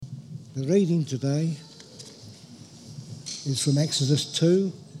The reading today is from Exodus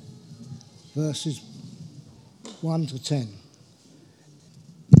 2, verses 1 to 10.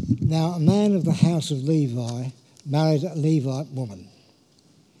 Now a man of the house of Levi married a Levite woman,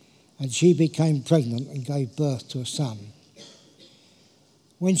 and she became pregnant and gave birth to a son.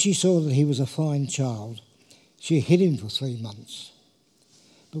 When she saw that he was a fine child, she hid him for 3 months.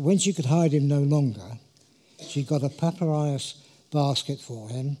 But when she could hide him no longer, she got a papyrus basket for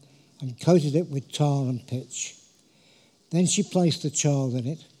him and coated it with tar and pitch. Then she placed the child in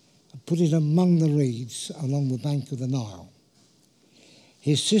it and put it among the reeds along the bank of the Nile.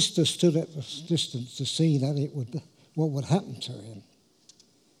 His sister stood at a distance to see what would happen to him.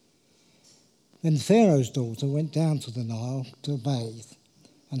 Then Pharaoh's daughter went down to the Nile to bathe,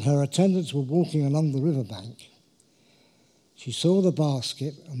 and her attendants were walking along the riverbank. She saw the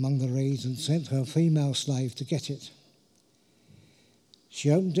basket among the reeds and sent her female slave to get it. She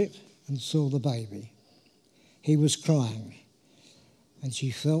opened it and saw the baby. He was crying, and she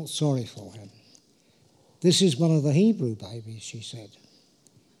felt sorry for him. "This is one of the Hebrew babies," she said.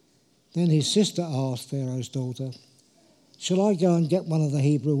 Then his sister asked Pharaoh's daughter, "Shall I go and get one of the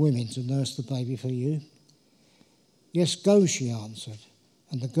Hebrew women to nurse the baby for you?" "Yes, go," she answered,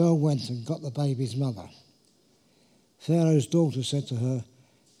 and the girl went and got the baby's mother. Pharaoh's daughter said to her,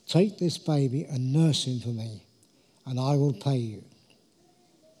 "Take this baby and nurse him for me, and I will pay you."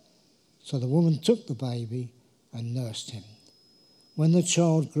 So the woman took the baby and nursed him. When the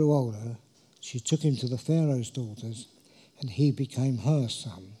child grew older, she took him to the Pharaoh's daughters, and he became her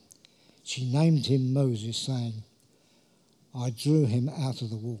son. She named him Moses, saying, "I drew him out of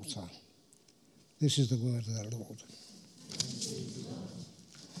the water." This is the word of the Lord.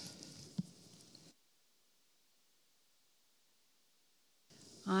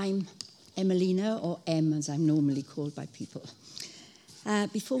 I'm Emelina, or Em as I'm normally called by people.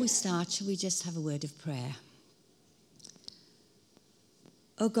 Before we start, shall we just have a word of prayer?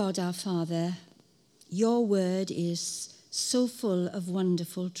 O God, our Father, your word is so full of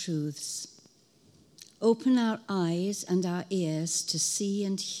wonderful truths. Open our eyes and our ears to see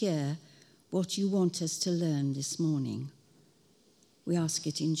and hear what you want us to learn this morning. We ask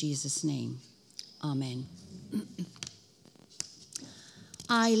it in Jesus' name. Amen.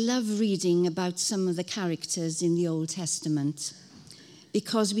 I love reading about some of the characters in the Old Testament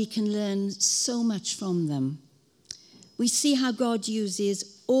because we can learn so much from them. We see how God uses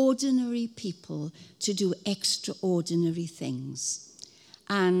ordinary people to do extraordinary things.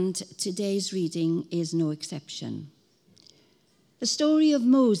 And today's reading is no exception. The story of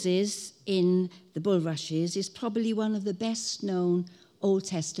Moses in the bulrushes is probably one of the best known Old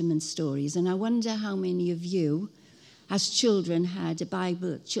Testament stories. And I wonder how many of you, as children, had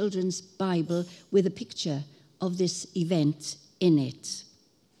a children's Bible with a picture of this event in it.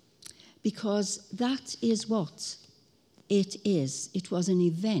 Because that is what it is. It was an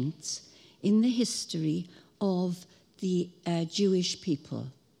event in the history of the Jewish people.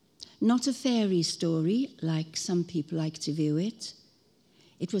 Not a fairy story, like some people like to view it.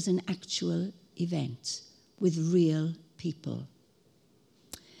 It was an actual event with real people.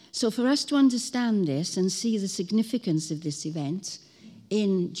 So for us to understand this and see the significance of this event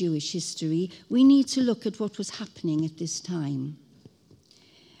in Jewish history, we need to look at what was happening at this time.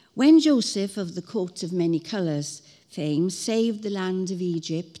 When Joseph of the coat of many colours fame saved the land of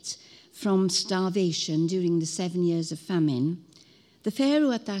Egypt from starvation during the 7 years of famine, the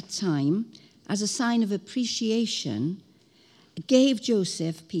Pharaoh at that time, as a sign of appreciation, gave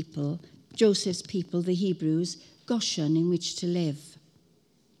Joseph's people, the Hebrews, Goshen in which to live.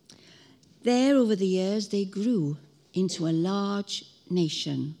 There, over the years, they grew into a large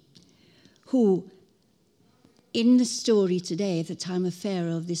nation who, in the story today, at the time of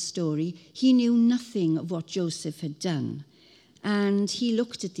Pharaoh of this story, he knew nothing of what Joseph had done. And he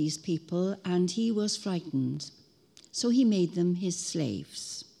looked at these people and he was frightened. So he made them his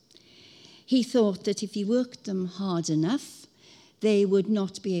slaves. He thought that if he worked them hard enough, they would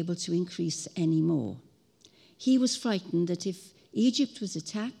not be able to increase any more. He was frightened that if Egypt was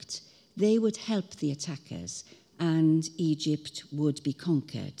attacked, they would help the attackers and Egypt would be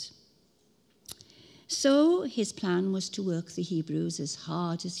conquered. So his plan was to work the Hebrews as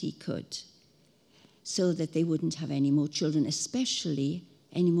hard as he could so that they wouldn't have any more children, especially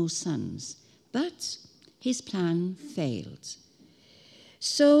any more sons. But his plan failed.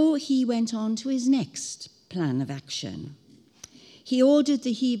 So he went on to his next plan of action. He ordered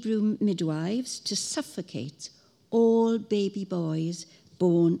the Hebrew midwives to suffocate all baby boys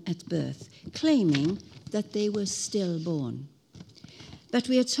born at birth, claiming that they were stillborn. But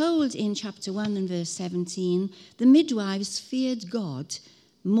we are told in chapter 1 and verse 17, the midwives feared God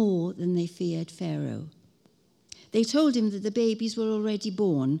more than they feared Pharaoh. They told him that the babies were already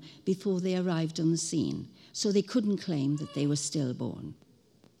born before they arrived on the scene, so they couldn't claim that they were stillborn.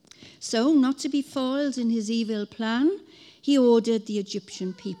 So, not to be foiled in his evil plan, he ordered the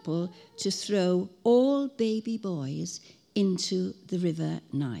Egyptian people to throw all baby boys into the river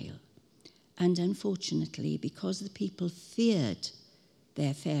Nile. And unfortunately, because the people feared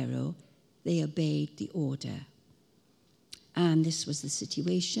their Pharaoh, they obeyed the order. And this was the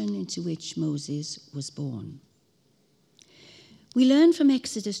situation into which Moses was born. We learn from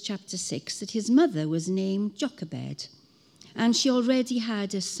Exodus chapter 6 that his mother was named Jochebed, and she already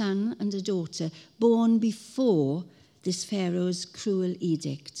had a son and a daughter born before this Pharaoh's cruel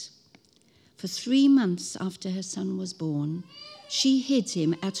edict. For 3 months after her son was born, she hid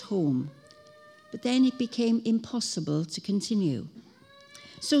him at home, but then it became impossible to continue.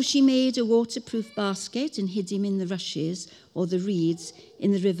 So she made a waterproof basket and hid him in the rushes or the reeds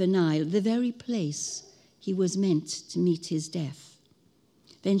in the river Nile, the very place he was meant to meet his death.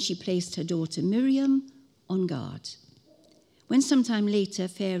 Then she placed her daughter Miriam on guard. When sometime later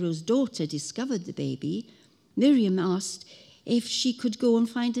Pharaoh's daughter discovered the baby, Miriam asked if she could go and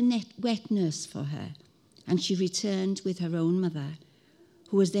find a wet nurse for her, and she returned with her own mother,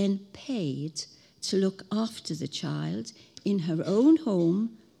 who was then paid to look after the child in her own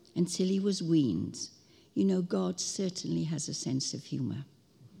home until he was weaned. You know, God certainly has a sense of humour.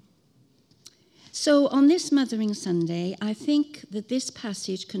 So on this Mothering Sunday, I think that this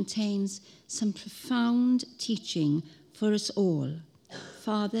passage contains some profound teaching for us all,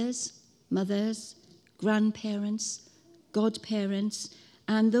 fathers, mothers, grandparents, godparents,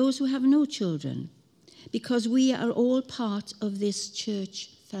 and those who have no children, because we are all part of this church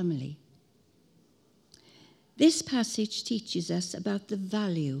family. This passage teaches us about the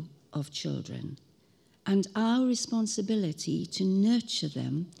value of children and our responsibility to nurture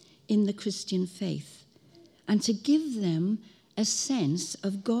them in the Christian faith and to give them a sense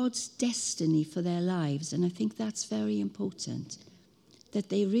of God's destiny for their lives. And I think that's very important, that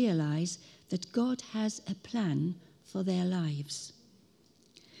they realize that God has a plan for their lives.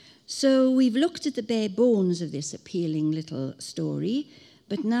 So we've looked at the bare bones of this appealing little story,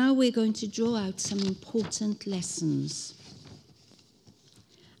 but now we're going to draw out some important lessons.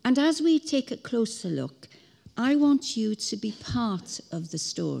 And as we take a closer look, I want you to be part of the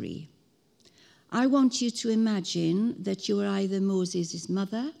story. I want you to imagine that you are either Moses'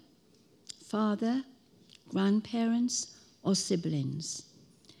 mother, father, grandparents, or siblings.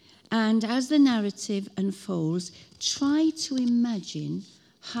 And as the narrative unfolds, try to imagine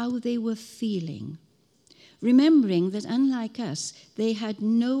how they were feeling, remembering that unlike us, they had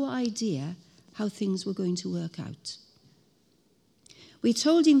no idea how things were going to work out. We're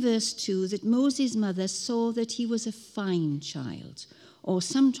told in verse 2 that Moses' mother saw that he was a fine child, or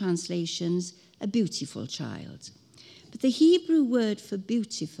some translations, a beautiful child. But the Hebrew word for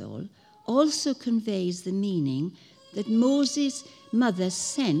beautiful also conveys the meaning that Moses' mother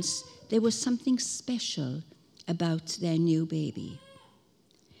sensed there was something special about their new baby.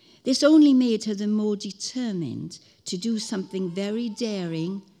 This only made her the more determined to do something very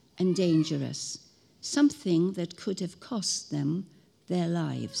daring and dangerous, something that could have cost them their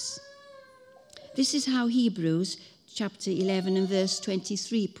lives. This is how Hebrews chapter 11 and verse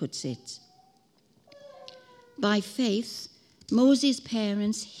 23 puts it. By faith, Moses'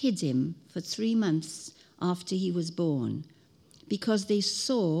 parents hid him for 3 months after he was born, because they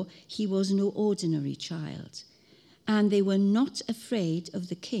saw he was no ordinary child, and they were not afraid of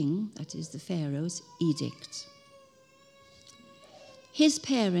the king, that is the Pharaoh's, edict. His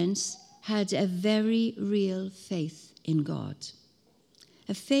parents had a very real faith in God,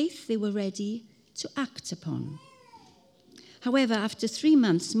 a faith they were ready to act upon. However, after 3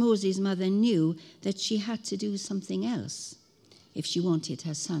 months, Moses' mother knew that she had to do something else if she wanted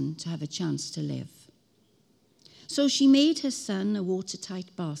her son to have a chance to live. So she made her son a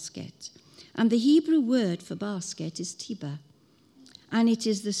watertight basket, and the Hebrew word for basket is tibah, and it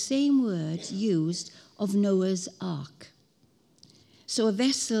is the same word used of Noah's ark. So a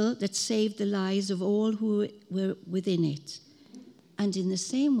vessel that saved the lives of all who were within it. And in the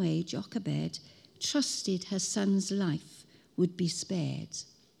same way, Jochebed trusted her son's life would be spared.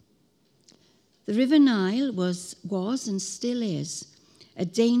 The River Nile was and still is a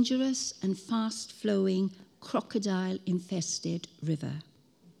dangerous and fast-flowing, crocodile-infested river.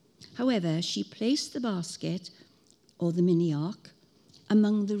 However, she placed the basket, or the mini ark,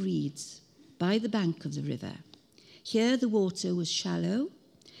 among the reeds by the bank of the river. Here the water was shallow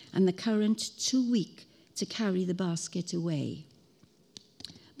and the current too weak to carry the basket away.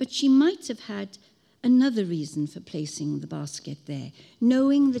 But she might have had another reason for placing the basket there,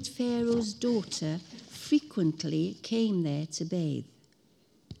 knowing that Pharaoh's daughter frequently came there to bathe.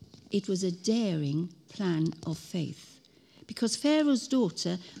 It was a daring plan of faith, because Pharaoh's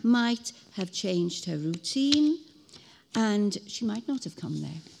daughter might have changed her routine and she might not have come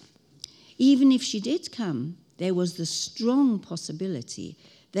there. Even if she did come, there was the strong possibility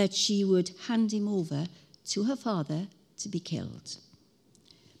that she would hand him over to her father to be killed.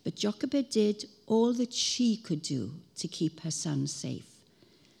 But Jochebed did all that she could do to keep her son safe.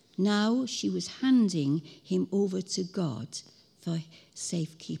 Now she was handing him over to God for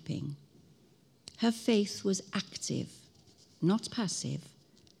safekeeping. Her faith was active, not passive,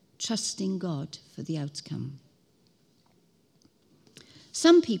 trusting God for the outcome.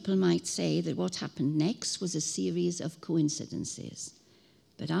 Some people might say that what happened next was a series of coincidences,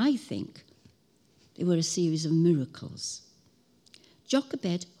 but I think they were a series of miracles.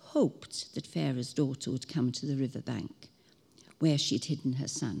 Jochebed hoped that Pharaoh's daughter would come to the riverbank where she'd hidden her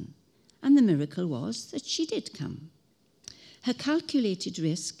son, and the miracle was that she did come. Her calculated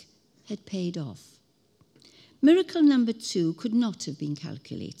risk had paid off. Miracle number 2 could not have been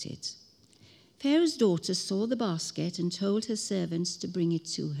calculated. Pharaoh's daughter saw the basket and told her servants to bring it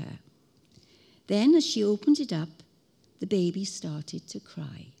to her. Then, as she opened it up, the baby started to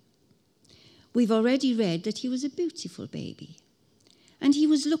cry. We've already read that he was a beautiful baby, and he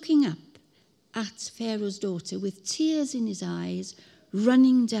was looking up at Pharaoh's daughter with tears in his eyes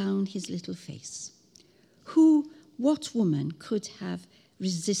running down his little face. What woman could have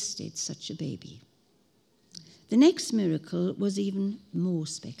resisted such a baby? The next miracle was even more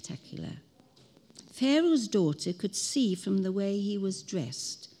spectacular. Pharaoh's daughter could see from the way he was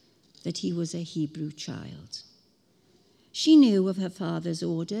dressed that he was a Hebrew child. She knew of her father's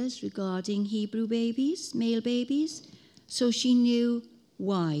orders regarding Hebrew babies, male babies, so she knew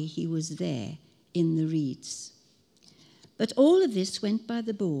why he was there in the reeds. But all of this went by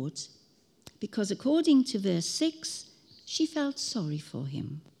the board because, according to verse 6, she felt sorry for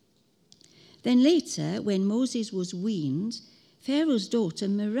him. Then later, when Moses was weaned, Pharaoh's daughter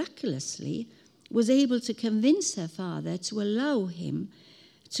miraculously was able to convince her father to allow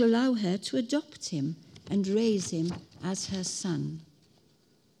her to adopt him and raise him as her son.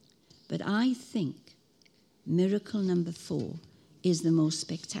 But I think miracle number 4 is the most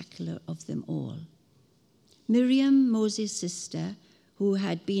spectacular of them all. Miriam, Moses' sister, who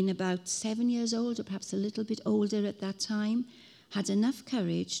had been about 7 years old, or perhaps a little bit older at that time, had enough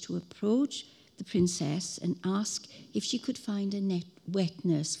courage to approach the princess and ask if she could find a wet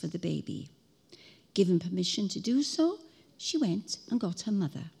nurse for the baby. Given permission to do so, she went and got her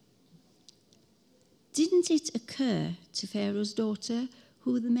mother. Didn't it occur to Pharaoh's daughter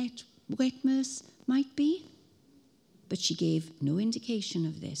who the wet nurse might be? But she gave no indication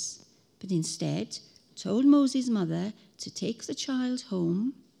of this, but instead told Moses' mother to take the child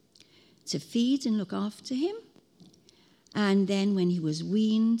home, to feed and look after him, and then when he was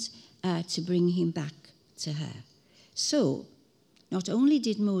weaned, to bring him back to her. So, not only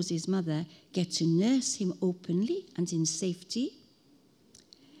did Moses' mother get to nurse him openly and in safety,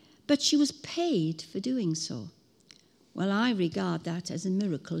 but she was paid for doing so. Well, I regard that as a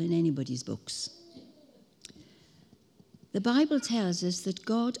miracle in anybody's books. The Bible tells us that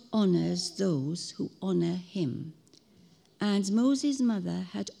God honors those who honor him, and Moses' mother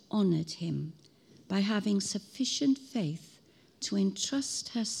had honored him by having sufficient faith to entrust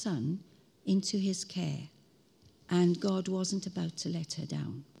her son into his care, and God wasn't about to let her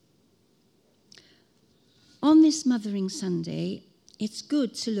down. On this Mothering Sunday, it's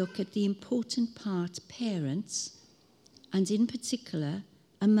good to look at the important part parents, and in particular,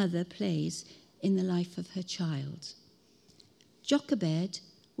 a mother plays in the life of her child. Jochebed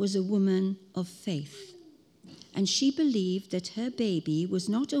was a woman of faith, and she believed that her baby was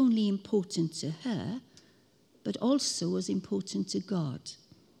not only important to her, but also was important to God.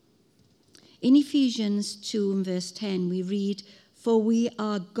 In Ephesians 2 and verse 10, we read, "For we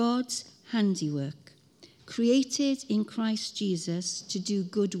are God's handiwork, created in Christ Jesus to do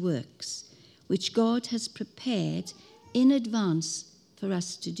good works, which God has prepared in advance for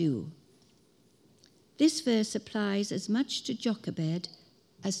us to do." This verse applies as much to Jochebed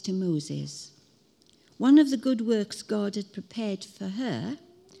as to Moses. One of the good works God had prepared for her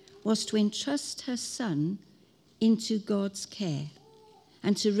was to entrust her son into God's care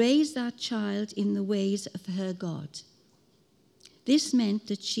and to raise that child in the ways of her God. This meant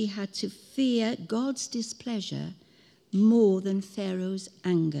that she had to fear God's displeasure more than Pharaoh's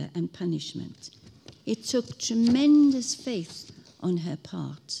anger and punishment. It took tremendous faith on her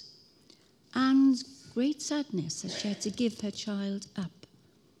part and great sadness as she had to give her child up.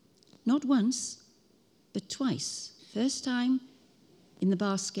 Not once, but twice. First time in the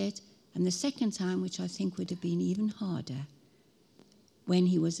basket, and the second time, which I think would have been even harder, when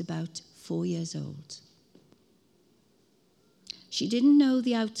he was about 4 years old. She didn't know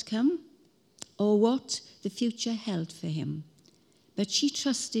the outcome or what the future held for him, but she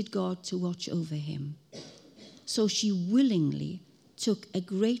trusted God to watch over him. So she willingly took a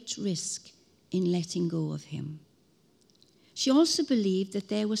great risk in letting go of him. She also believed that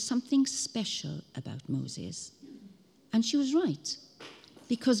there was something special about Moses. And she was right,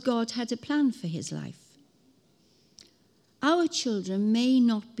 because God had a plan for his life. Our children may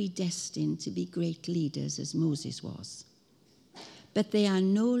not be destined to be great leaders as Moses was, but they are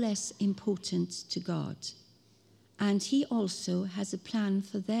no less important to God, and he also has a plan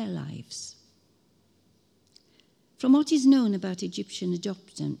for their lives. From what is known about Egyptian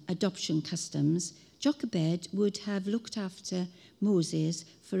adoption customs, Jochebed would have looked after Moses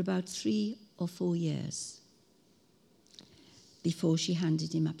for about 3 or 4 years before she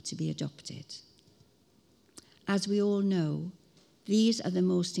handed him up to be adopted. As we all know, these are the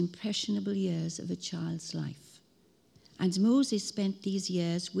most impressionable years of a child's life. And Moses spent these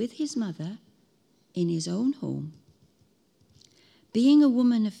years with his mother in his own home. Being a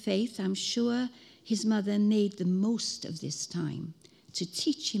woman of faith, I'm sure his mother made the most of this time to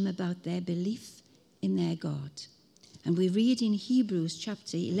teach him about their belief in their God. And we read in Hebrews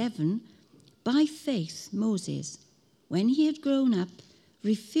chapter 11, by faith Moses, when he had grown up,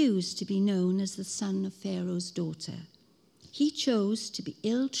 refused to be known as the son of Pharaoh's daughter. He chose to be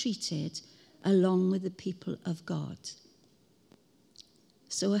ill-treated along with the people of God.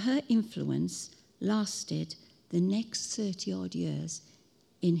 So her influence lasted the next 30-odd years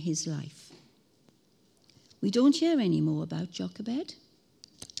in his life. We don't hear any more about Jochebed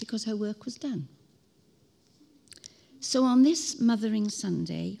because her work was done. So on this Mothering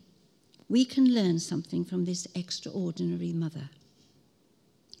Sunday, we can learn something from this extraordinary mother.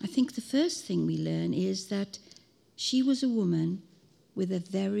 I think the first thing we learn is that she was a woman with a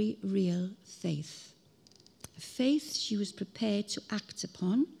very real faith. A faith she was prepared to act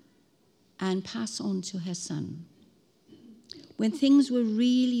upon and pass on to her son. When things were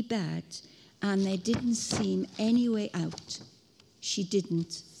really bad and there didn't seem any way out, she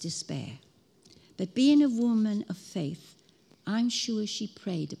didn't despair. But being a woman of faith, I'm sure she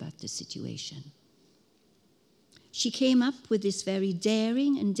prayed about the situation. She came up with this very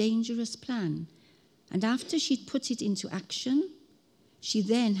daring and dangerous plan, and after she'd put it into action, she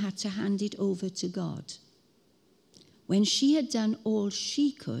then had to hand it over to God. When she had done all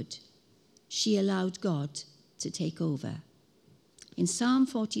she could, she allowed God to take over. In Psalm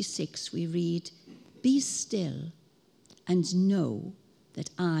 46, we read, "Be still and know that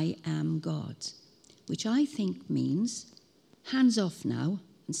I am God," which I think means, hands off now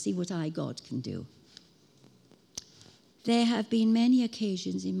and see what I, God, can do. There have been many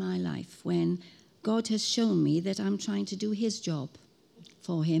occasions in my life when God has shown me that I'm trying to do his job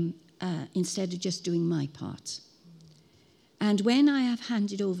for him instead of just doing my part. And when I have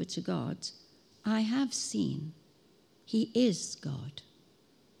handed over to God, I have seen he is God.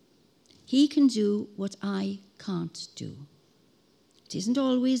 He can do what I can't do. It isn't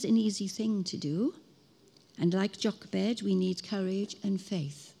always an easy thing to do, and like Jochebed, we need courage and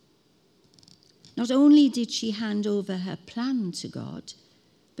faith. Not only did she hand over her plan to God,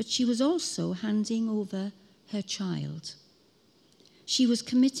 but she was also handing over her child. She was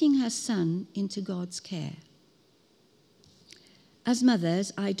committing her son into God's care. As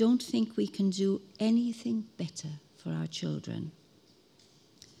mothers, I don't think we can do anything better for our children.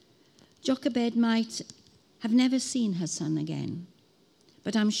 Jochebed might have never seen her son again,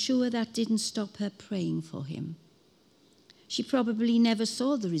 but I'm sure that didn't stop her praying for him. She probably never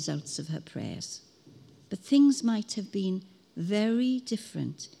saw the results of her prayers, but things might have been very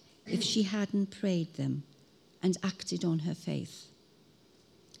different if she hadn't prayed them and acted on her faith.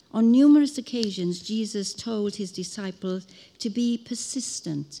 On numerous occasions, Jesus told his disciples to be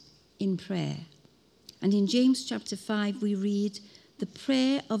persistent in prayer. And in James chapter 5, we read, "The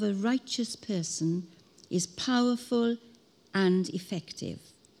prayer of a righteous person is powerful and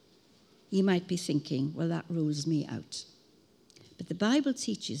effective." You might be thinking, well, that rules me out. But the Bible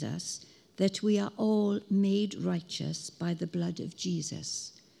teaches us that we are all made righteous by the blood of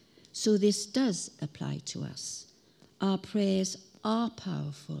Jesus. So this does apply to us. Our prayers are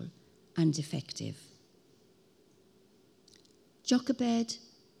powerful and effective. Jochebed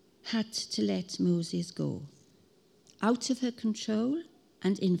had to let Moses go, out of her control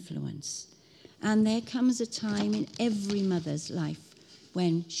and influence. And there comes a time in every mother's life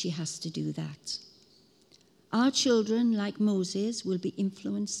when she has to do that. Our children, like Moses, will be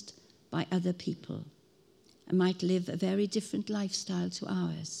influenced by other people. and might live a very different lifestyle to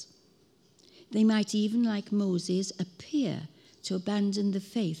ours. They might even, like Moses, appear to abandon the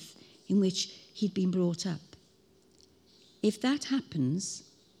faith in which he'd been brought up. If that happens,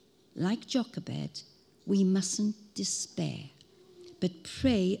 like Jochebed, we mustn't despair, but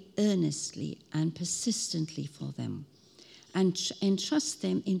pray earnestly and persistently for them and entrust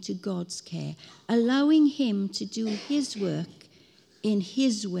them into God's care, allowing him to do his work in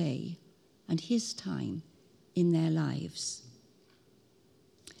his way and his time in their lives.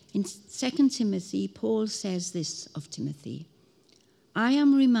 In 2 Timothy, Paul says this of Timothy: I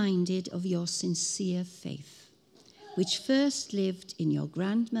am reminded of your sincere faith, which first lived in your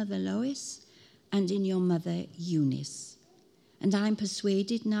grandmother Lois and in your mother Eunice, and I am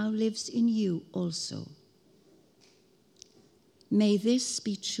persuaded now lives in you also. May this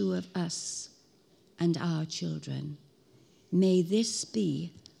be true of us and our children. May this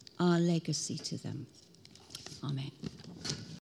be our legacy to them. Amen.